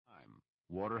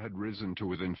Water had risen to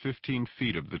within 15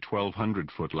 feet of the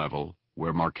 1,200-foot level,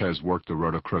 where Marquez worked the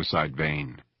rhodochrosite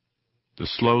vein. The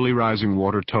slowly rising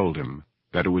water told him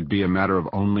that it would be a matter of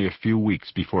only a few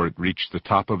weeks before it reached the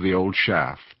top of the old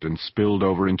shaft and spilled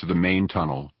over into the main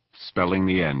tunnel, spelling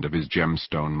the end of his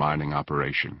gemstone mining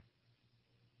operation.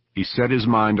 He set his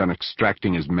mind on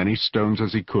extracting as many stones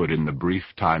as he could in the brief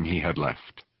time he had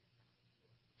left.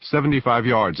 75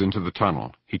 yards into the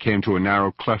tunnel, he came to a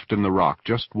narrow cleft in the rock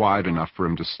just wide enough for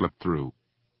him to slip through.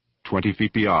 20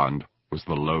 feet beyond was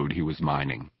the lode he was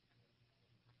mining.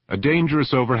 A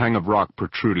dangerous overhang of rock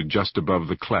protruded just above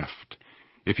the cleft.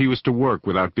 If he was to work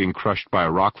without being crushed by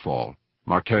a rockfall,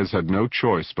 Marquez had no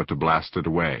choice but to blast it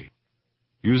away.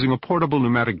 Using a portable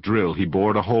pneumatic drill, he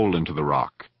bored a hole into the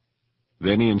rock.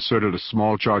 Then he inserted a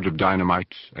small charge of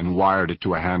dynamite and wired it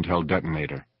to a handheld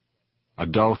detonator. A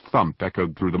dull thump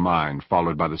echoed through the mine,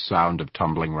 followed by the sound of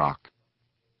tumbling rock.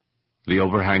 The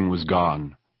overhang was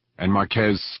gone, and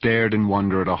Marquez stared in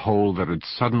wonder at a hole that had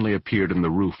suddenly appeared in the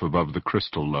roof above the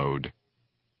crystal lode.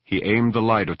 He aimed the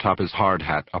light atop his hard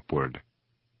hat upward.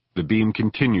 The beam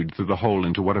continued through the hole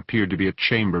into what appeared to be a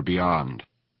chamber beyond.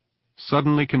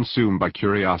 Suddenly consumed by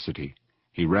curiosity,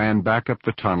 he ran back up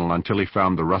the tunnel until he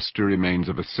found the rusty remains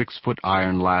of a 6-foot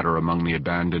iron ladder among the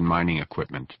abandoned mining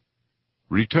equipment.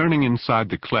 Returning inside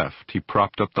the cleft, he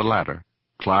propped up the ladder,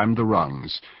 climbed the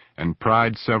rungs, and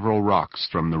pried several rocks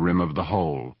from the rim of the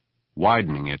hole,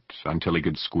 widening it until he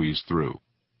could squeeze through.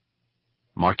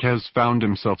 Marquez found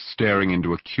himself staring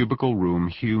into a cubical room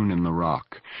hewn in the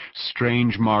rock.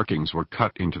 Strange markings were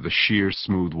cut into the sheer,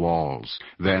 smooth walls.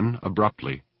 Then,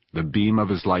 abruptly, the beam of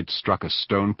his light struck a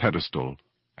stone pedestal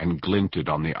and glinted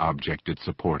on the object it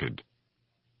supported.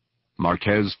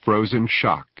 Marquez froze in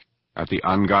shock at the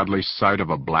ungodly sight of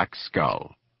a black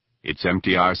skull, its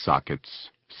empty eye sockets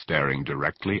staring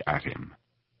directly at him.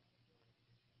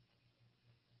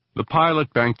 The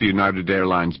pilot banked the United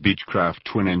Airlines Beechcraft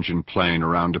twin-engine plane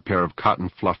around a pair of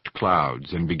cotton-fluffed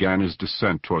clouds and began his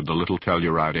descent toward the Little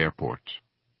Telluride Airport.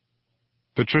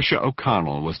 Patricia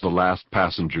O'Connell was the last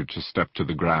passenger to step to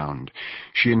the ground.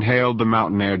 She inhaled the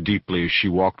mountain air deeply as she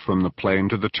walked from the plane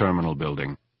to the terminal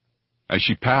building. As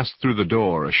she passed through the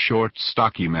door, a short,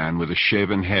 stocky man with a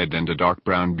shaven head and a dark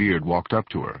brown beard walked up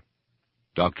to her.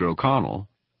 "Dr. O'Connell?"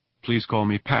 "Please call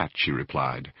me Pat," she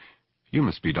replied. "You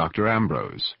must be Dr.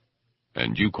 Ambrose."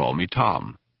 "And you call me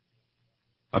Tom."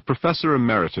 A professor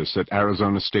emeritus at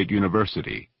Arizona State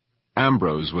University,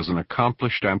 Ambrose was an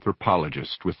accomplished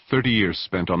anthropologist with 30 years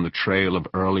spent on the trail of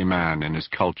early man and his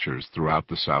cultures throughout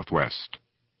the Southwest.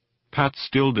 Pat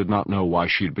still did not know why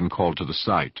she had been called to the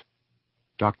site.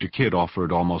 Dr. Kidd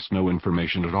offered almost no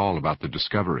information at all about the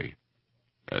discovery.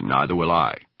 "Neither will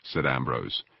I," said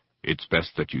Ambrose. "It's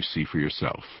best that you see for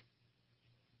yourself."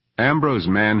 Ambrose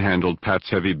manhandled Pat's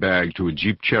heavy bag to a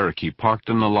Jeep Cherokee parked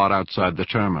in the lot outside the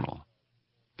terminal.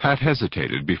 Pat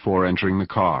hesitated before entering the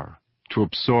car, to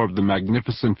absorb the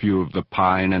magnificent view of the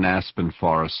pine and aspen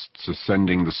forests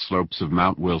ascending the slopes of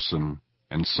Mount Wilson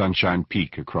and Sunshine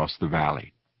Peak across the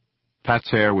valley.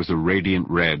 Pat's hair was a radiant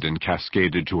red and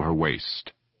cascaded to her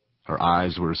waist. Her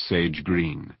eyes were a sage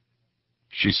green.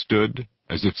 She stood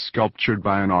as if sculptured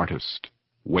by an artist,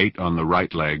 weight on the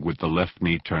right leg with the left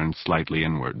knee turned slightly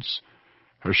inwards.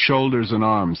 Her shoulders and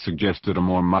arms suggested a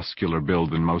more muscular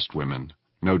build than most women,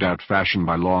 no doubt fashioned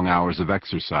by long hours of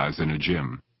exercise in a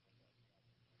gym.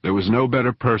 There was no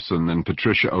better person than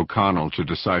Patricia O'Connell to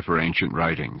decipher ancient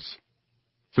writings.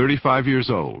 35 years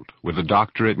old, with a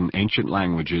doctorate in ancient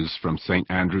languages from St.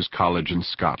 Andrew's College in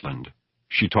Scotland,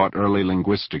 she taught early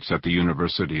linguistics at the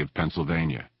University of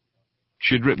Pennsylvania.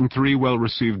 She had written 3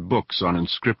 well-received books on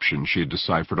inscriptions she had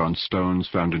deciphered on stones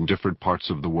found in different parts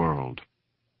of the world.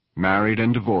 Married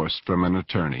and divorced from an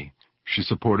attorney, she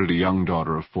supported a young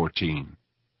daughter of 14.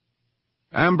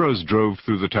 Ambrose drove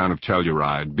through the town of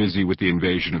Telluride, busy with the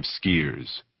invasion of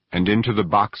skiers, and into the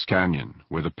Box Canyon,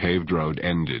 where the paved road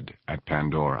ended at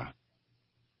Pandora.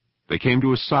 They came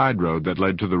to a side road that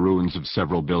led to the ruins of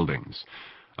several buildings.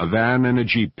 A van and a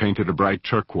Jeep painted a bright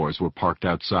turquoise were parked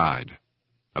outside.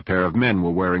 A pair of men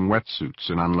were wearing wetsuits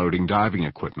and unloading diving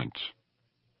equipment.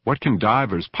 "What can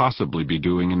divers possibly be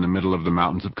doing in the middle of the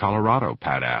mountains of Colorado?"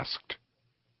 Pat asked.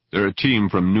 "They're a team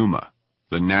from NUMA,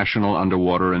 the National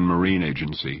Underwater and Marine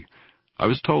Agency. I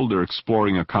was told they're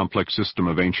exploring a complex system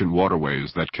of ancient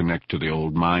waterways that connect to the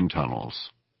old mine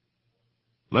tunnels."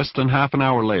 Less than half an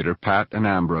hour later, Pat and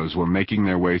Ambrose were making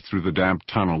their way through the damp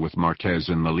tunnel with Marquez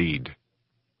in the lead.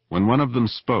 When one of them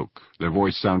spoke, their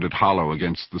voice sounded hollow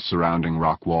against the surrounding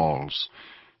rock walls.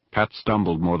 Pat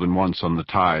stumbled more than once on the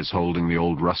ties holding the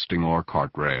old rusting ore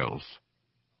cart rails.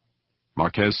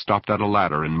 Marquez stopped at a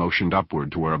ladder and motioned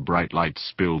upward to where a bright light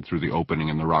spilled through the opening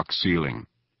in the rock ceiling.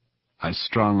 "I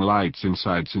strung lights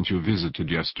inside since you visited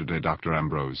yesterday, Dr.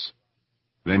 Ambrose."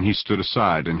 Then he stood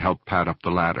aside and helped Pat up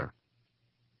the ladder.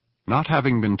 Not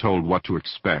having been told what to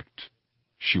expect,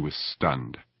 she was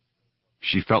stunned.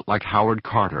 She felt like Howard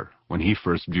Carter when he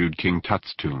first viewed King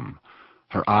Tut's tomb.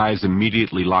 Her eyes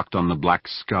immediately locked on the black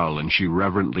skull, and she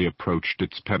reverently approached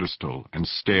its pedestal and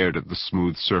stared at the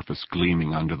smooth surface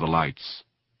gleaming under the lights.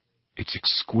 "It's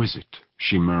exquisite,"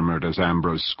 she murmured as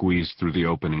Ambrose squeezed through the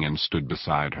opening and stood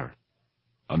beside her.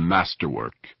 "A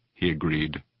masterwork," he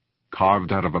agreed,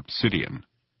 "carved out of obsidian."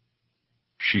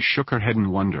 She shook her head in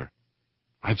wonder.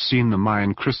 "I've seen the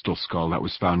Mayan crystal skull that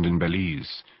was found in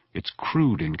Belize. It's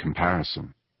crude in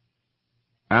comparison."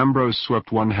 Ambrose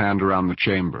swept one hand around the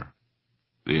chamber.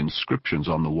 "The inscriptions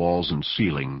on the walls and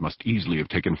ceiling must easily have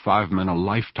taken 5 men a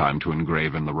lifetime to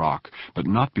engrave in the rock, but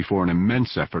not before an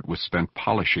immense effort was spent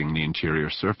polishing the interior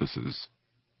surfaces.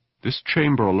 This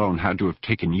chamber alone had to have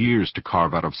taken years to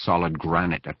carve out of solid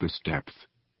granite at this depth.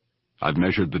 I've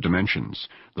measured the dimensions.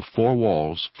 The 4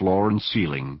 walls, floor and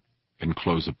ceiling,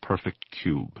 enclose a perfect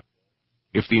cube.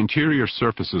 If the interior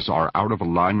surfaces are out of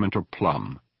alignment or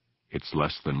plumb, it's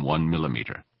less than 1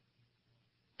 millimeter.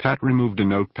 Pat removed a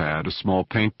notepad, a small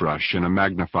paintbrush, and a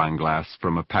magnifying glass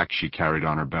from a pack she carried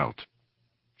on her belt.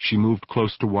 She moved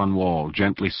close to one wall,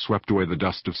 gently swept away the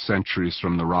dust of centuries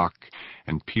from the rock,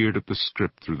 and peered at the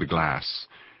script through the glass.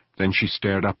 Then she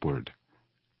stared upward.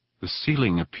 "The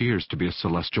ceiling appears to be a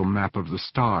celestial map of the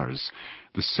stars.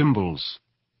 The symbols—"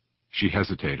 She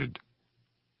hesitated.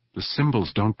 "The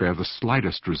symbols don't bear the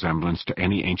slightest resemblance to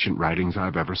any ancient writings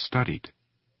I've ever studied.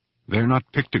 They're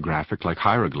not pictographic like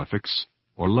hieroglyphics,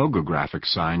 or logographic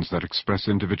signs that express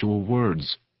individual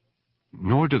words.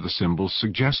 Nor do the symbols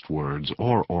suggest words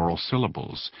or oral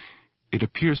syllables. It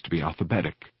appears to be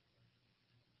alphabetic."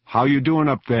 "How you doing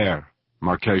up there?"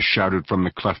 Marquez shouted from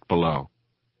the cleft below.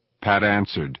 Pat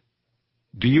answered,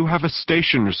 "Do you have a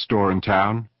stationer's store in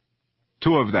town?"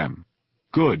 "2 of them."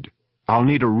 "Good. I'll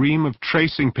need a ream of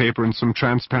tracing paper and some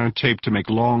transparent tape to make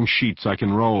long sheets I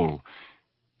can roll."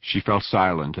 She fell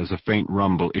silent as a faint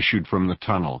rumble issued from the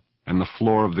tunnel, and the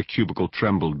floor of the cubicle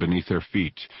trembled beneath her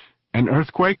feet. "An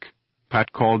earthquake?"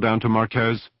 Pat called down to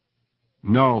Marquez.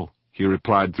 "No," he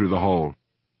replied through the hole.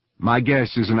 "My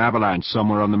guess is an avalanche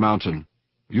somewhere on the mountain.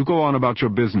 You go on about your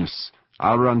business.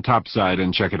 I'll run topside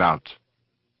and check it out."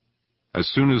 As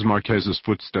soon as Marquez's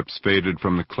footsteps faded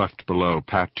from the cleft below,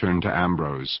 Pat turned to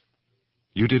Ambrose.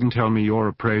 "You didn't tell me your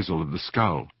appraisal of the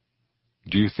skull.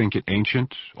 Do you think it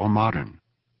ancient or modern?"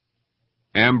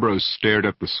 Ambrose stared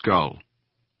at the skull.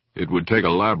 "It would take a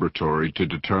laboratory to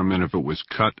determine if it was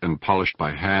cut and polished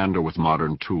by hand or with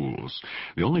modern tools.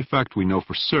 The only fact we know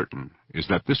for certain is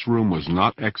that this room was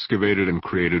not excavated and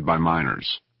created by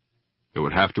miners. There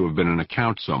would have to have been an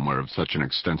account somewhere of such an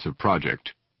extensive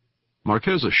project.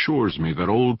 Marquez assures me that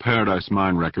old Paradise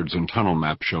Mine records and tunnel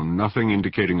maps show nothing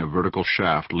indicating a vertical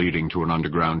shaft leading to an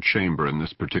underground chamber in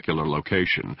this particular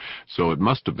location, so it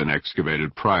must have been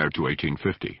excavated prior to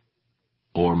 1850.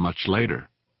 Or much later."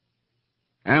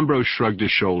 Ambrose shrugged his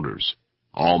shoulders.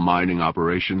 All mining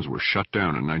operations were shut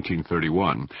down in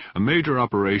 1931. A major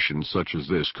operation such as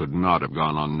this could not have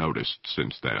gone unnoticed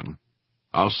since then.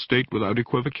 I'll state without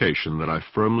equivocation that I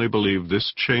firmly believe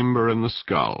this chamber and the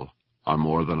skull are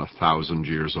more than 1,000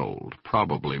 years old,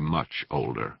 probably much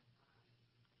older.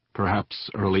 "Perhaps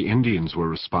early Indians were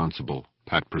responsible,"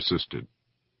 Pat persisted.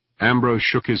 Ambrose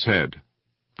shook his head.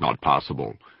 "Not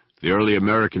possible. The early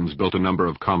Americans built a number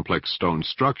of complex stone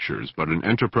structures, but an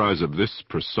enterprise of this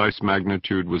precise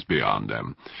magnitude was beyond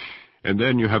them. And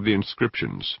then you have the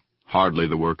inscriptions, hardly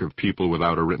the work of people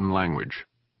without a written language."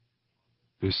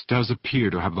 "This does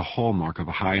appear to have the hallmark of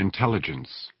a high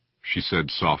intelligence," she said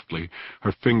softly,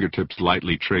 her fingertips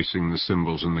lightly tracing the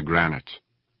symbols in the granite.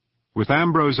 With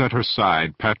Ambrose at her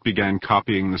side, Pat began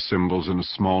copying the symbols in a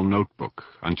small notebook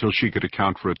until she could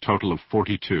account for a total of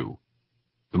 42.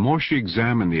 The more she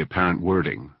examined the apparent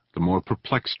wording, the more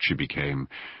perplexed she became.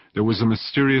 There was a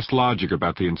mysterious logic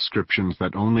about the inscriptions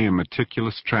that only a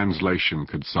meticulous translation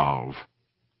could solve.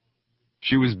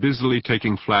 She was busily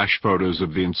taking flash photos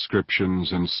of the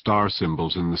inscriptions and star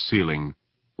symbols in the ceiling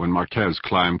when Marquez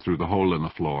climbed through the hole in the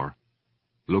floor.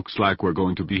 "Looks like we're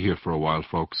going to be here for a while,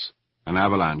 folks. An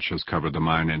avalanche has covered the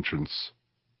mine entrance."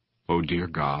 "Oh, dear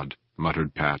God,"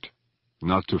 muttered Pat.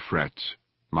 "Not to fret,"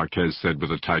 Marquez said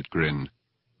with a tight grin.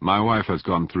 "My wife has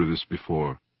gone through this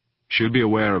before. She'll be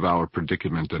aware of our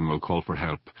predicament and will call for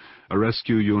help. A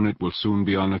rescue unit will soon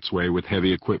be on its way with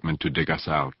heavy equipment to dig us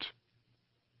out."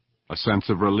 A sense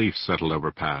of relief settled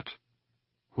over Pat.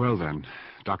 "Well then,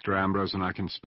 Dr. Ambrose and I can